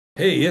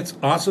Hey, it's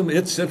awesome.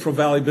 It's Central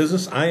Valley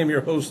Business. I am your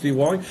host, Steve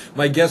Walling.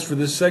 My guest for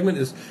this segment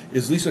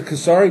is Lisa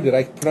Casarez. Did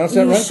I pronounce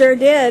that right? You sure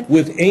did.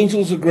 With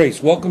Angels of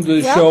Grace. Welcome to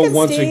the Welcome, show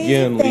once Steve.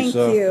 again,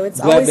 Lisa. Thank you. It's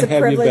Glad always to a have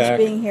you privilege back.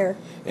 being here.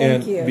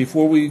 Thank you. And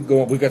before we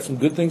go on, we've got some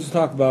good things to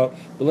talk about,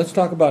 but let's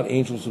talk about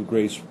Angels of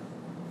Grace,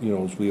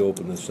 as we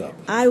open this up.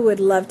 I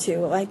would love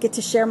to. I get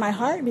to share my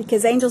heart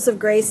because Angels of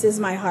Grace is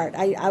my heart.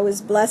 I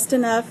was blessed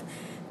enough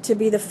to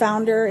be the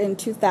founder in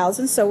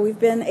 2000, so we've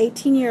been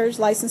 18 years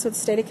licensed with the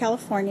state of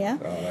California.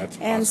 Oh, that's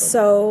awesome. And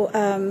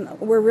so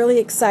we're really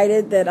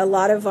excited that a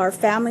lot of our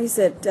families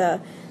that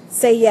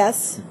say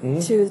yes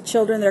to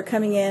children that are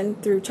coming in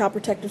through Child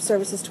Protective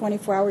Services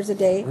 24 hours a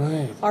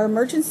day are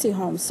emergency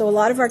homes. So a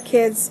lot of our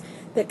kids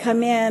that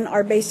come in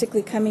are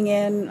basically coming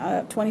in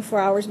 24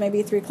 hours,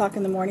 maybe 3 o'clock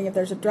in the morning if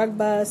there's a drug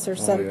bust or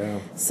some. Oh, yeah.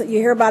 So you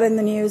hear about it in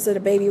the news that a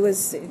baby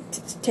was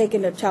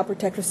taken to Child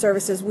Protective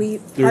Services.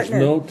 There's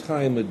no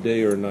time of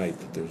day or night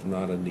that there's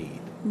not a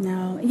need.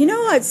 No,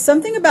 it's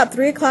something about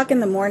 3 o'clock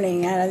in the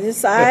morning,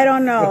 and I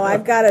don't know.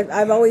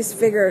 I've always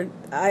figured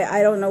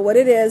I don't know what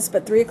it is,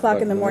 but 3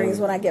 o'clock in the morning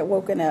is when I get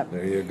woken up.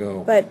 There you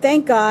go. But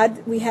thank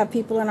God we have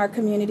people in our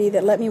community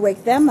that let me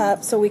wake them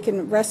up so we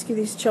can rescue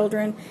these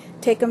children,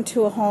 take them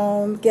to a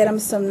home, get them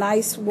some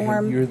nice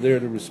warm. And you're there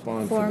to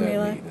respond formula,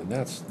 to that need, and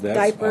that's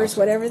diapers, awesome.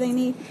 Whatever they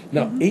need.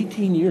 Now,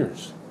 18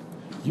 years.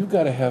 You've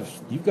got to have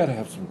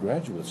some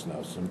graduates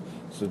now, some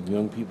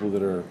young people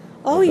that are.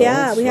 Oh, adults,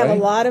 yeah, we have a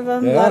lot of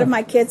them. Yeah. A lot of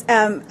my kids.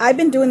 I've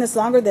been doing this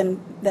longer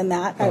than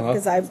that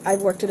because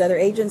I've worked at other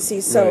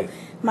agencies. So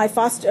my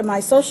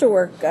social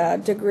work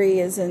degree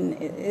is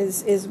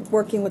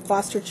working with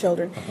foster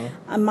children.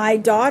 My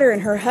daughter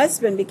and her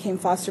husband became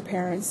foster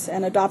parents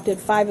and adopted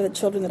 5 of the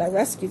children that I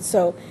rescued.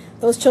 So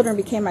those children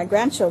became my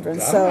grandchildren.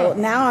 So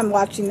now I'm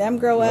watching them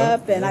grow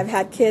up, and I've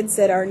had kids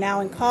that are now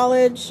in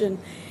college, and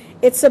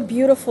it's a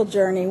beautiful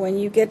journey when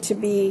you get to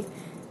be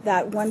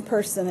that one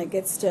person that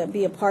gets to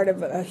be a part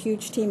of a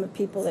huge team of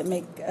people that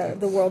make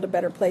the world a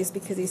better place,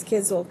 because these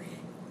kids will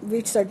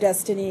reach their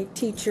destiny.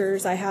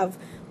 Teachers, I have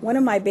one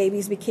of my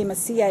babies became a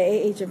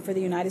CIA agent for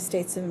the United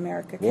States of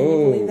America. Can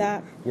you believe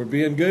that? We're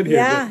being good here.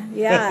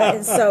 Yeah.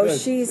 And so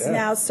she's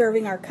now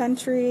serving our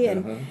country,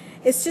 and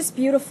it's just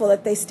beautiful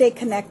that they stay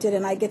connected,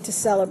 and I get to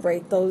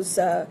celebrate those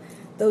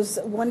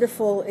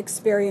wonderful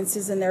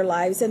experiences in their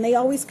lives, and they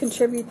always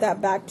contribute that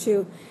back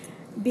to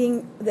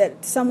being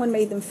that someone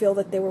made them feel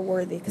that they were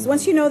worthy. Because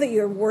once you know that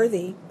you're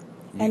worthy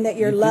and that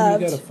you're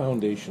loved, you got a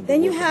foundation.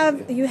 Then you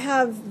have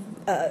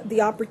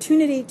the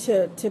opportunity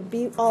to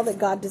be all that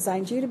God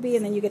designed you to be,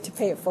 and then you get to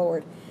pay it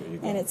forward.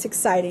 And it's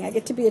exciting. I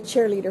get to be a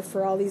cheerleader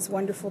for all these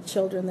wonderful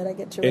children that I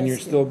get to rescue. And you're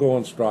still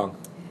going strong.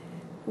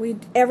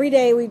 Every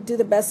day we do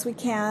the best we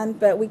can,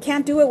 but we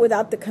can't do it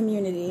without the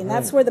community, and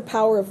that's where the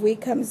power of we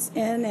comes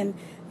in, and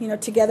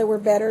together we're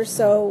better.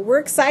 So we're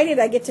excited.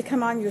 I get to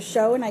come on your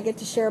show, and I get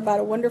to share about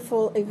a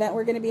wonderful event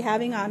we're going to be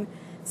having on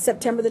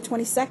September the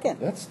 22nd.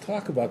 Let's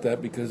talk about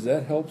that, because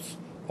that helps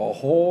a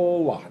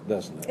whole lot,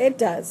 doesn't it? It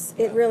does.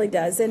 It really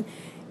does. And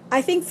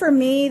I think for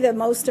me, the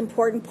most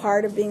important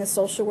part of being a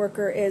social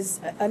worker is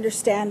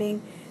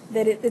understanding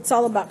that it's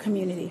all about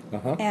community.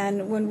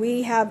 And when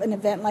we have an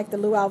event like the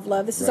Luau of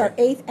Love, this is our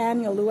 8th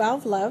annual Luau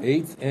of Love.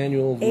 8th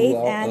annual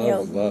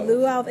Luau of Love.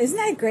 Luau. Isn't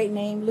that a great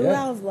name?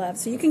 Luau of Love.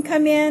 So you can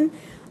come in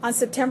on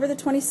September the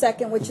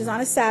 22nd, which is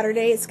on a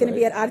Saturday. It's going to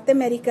be at Arte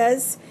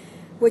Americas,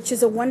 which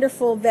is a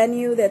wonderful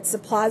venue that's a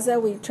plaza.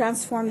 We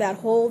transformed that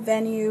whole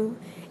venue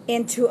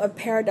into a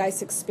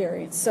paradise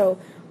experience. So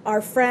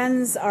our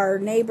friends, our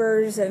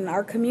neighbors, and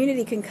our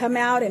community can come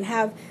out and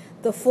have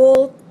the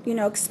full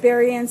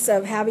experience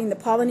of having the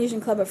Polynesian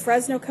Club of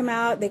Fresno come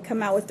out. They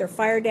come out with their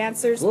fire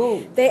dancers.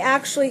 Whoa. They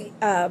actually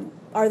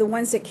are the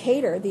ones that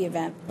cater the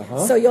event.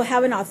 So you'll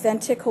have an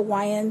authentic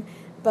Hawaiian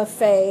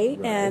buffet,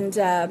 and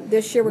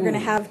this year we're going to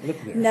have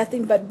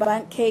nothing but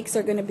bundt cakes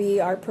are going to be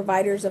our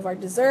providers of our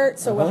dessert.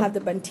 So we'll have the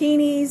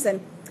buntinis,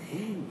 and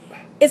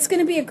it's going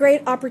to be a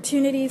great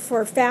opportunity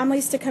for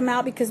families to come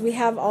out, because we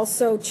have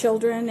also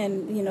children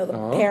and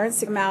the parents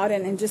to come out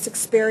and just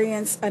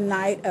experience a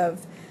night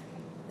of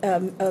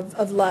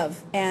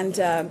love, and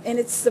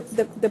it's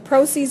the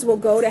proceeds will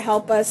go to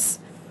help us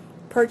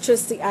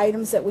purchase the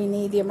items that we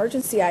need, the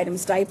emergency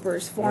items,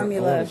 diapers,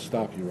 formula. I want to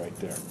stop you right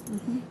there,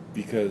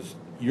 because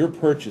you're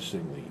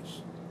purchasing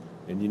these,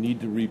 and you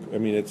need to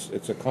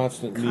it's a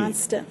constant need.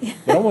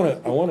 But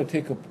I want to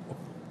take a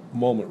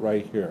moment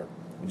right here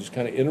and just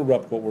kind of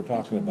interrupt what we're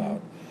talking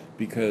about,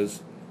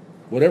 because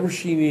whatever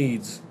she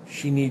needs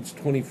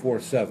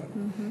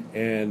 24/7,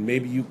 and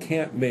maybe you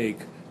can't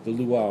make the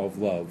Luau of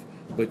Love,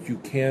 but you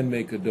can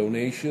make a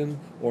donation,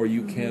 or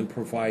you can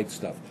provide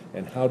stuff.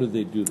 And how do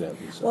they do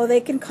that, Lisa? Well, they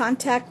can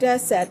contact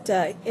us at,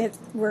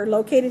 we're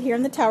located here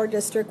in the Tower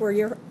District.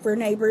 We're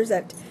neighbors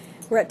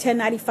we're at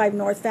 1095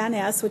 North Van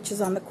Ness, which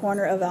is on the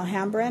corner of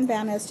Alhambra and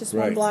Van Ness, just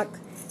one block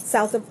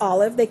south of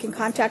Olive. They can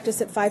contact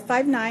us at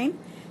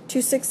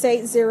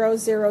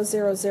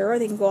 559-268-0000.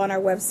 They can go on our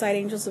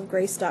website,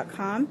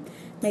 angelsofgrace.com,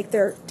 make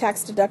their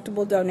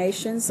tax-deductible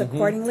donations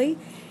accordingly.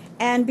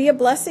 and be a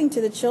blessing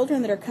to the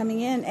children that are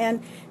coming in.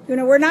 And, you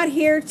know, we're not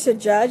here to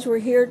judge. We're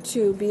here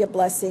to be a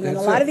blessing. And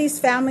a lot of these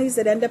families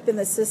that end up in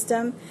the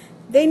system,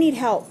 they need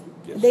help.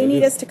 Yes, they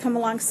need us to come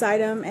alongside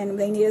them, and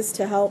they need us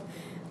to help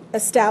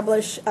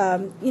establish,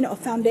 you know, a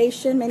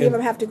foundation. Many of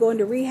them have to go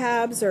into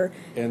rehabs or.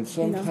 And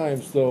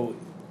sometimes, though,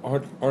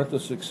 aren't the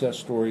success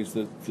stories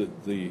that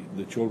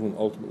the children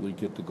ultimately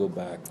get to go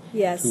back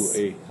to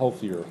a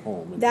healthier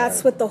home?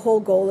 That's what the whole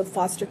goal of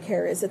foster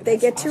care is, that they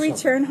get to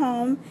return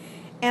home.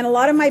 And a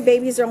lot of my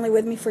babies are only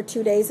with me for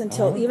 2 days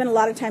until even a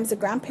lot of times the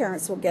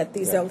grandparents will get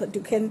these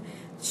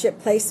kinship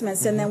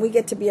placements, and then we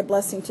get to be a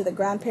blessing to the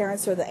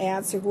grandparents or the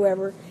aunts or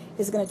whoever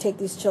is going to take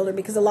these children,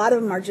 because a lot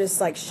of them are just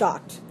like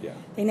shocked. Yeah.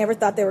 They never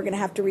thought they were going to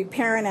have to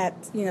reparent at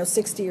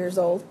 60 years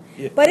old.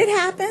 Yeah. But it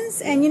happens,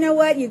 and you know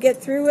what? You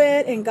get through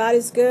it, and God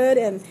is good,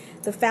 and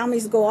the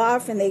families go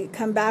off and they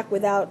come back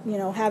without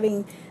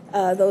having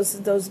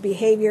those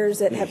behaviors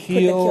that have heal, put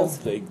the kills.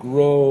 They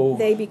grow.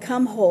 They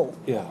become whole.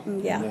 Yeah.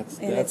 Yeah.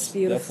 And it's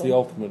beautiful. That's the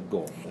ultimate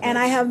goal. And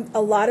I have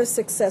a lot of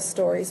success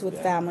stories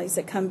with families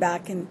that come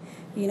back, and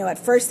at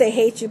first they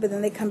hate you, but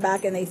then they come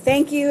back and they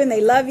thank you and they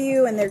love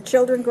you, and their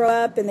children grow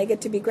up and they get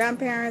to be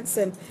grandparents,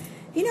 and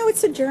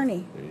it's a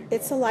journey.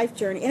 It's a life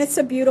journey, and it's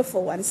a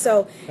beautiful one.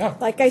 So,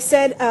 like I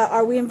said,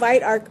 we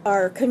invite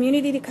our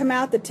community to come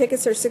out. The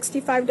tickets are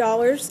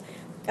 $65.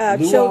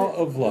 Luau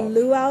of Love.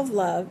 Luau of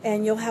Love,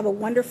 and you'll have a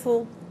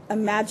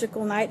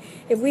magical night.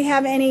 If we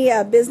have any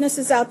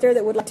businesses out there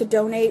that would like to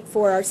donate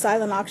for our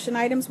silent auction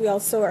items, we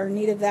also are in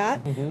need of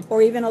that,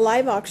 or even a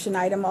live auction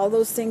item. All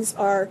those things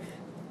are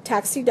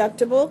tax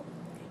deductible,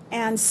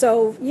 and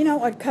so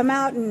I'd come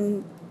out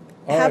and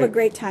have a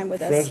great time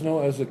with us. Fresno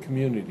as a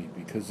community,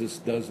 because this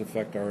does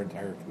affect our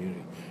entire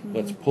community.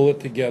 Let's pull it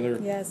together.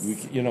 Yes. You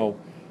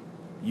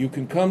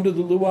can come to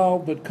the Luau,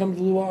 but come to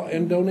the Luau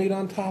and donate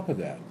on top of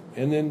that.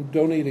 And then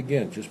donate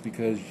again, just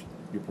because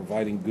you're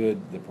providing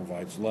good that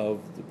provides love,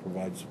 that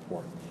provides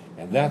support.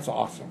 And that's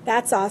awesome.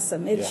 That's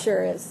awesome. It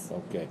sure is.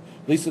 Okay.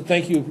 Lisa,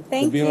 thank you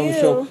for being on the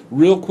show.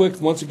 Real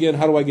quick, once again,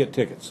 how do I get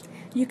tickets?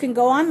 You can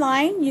go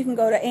online. You can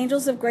go to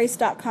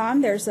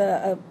angelsofgrace.com. There's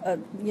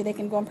they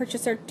can go and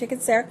purchase their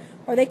tickets there,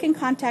 or they can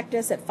contact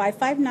us at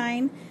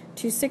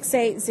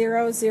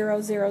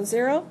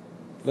 559-268-0000.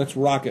 Let's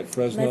rock it,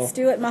 Fresno. Let's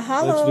do it.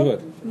 Mahalo. Let's do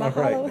it. Mahalo.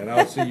 All right, and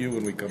I'll see you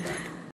when we come back.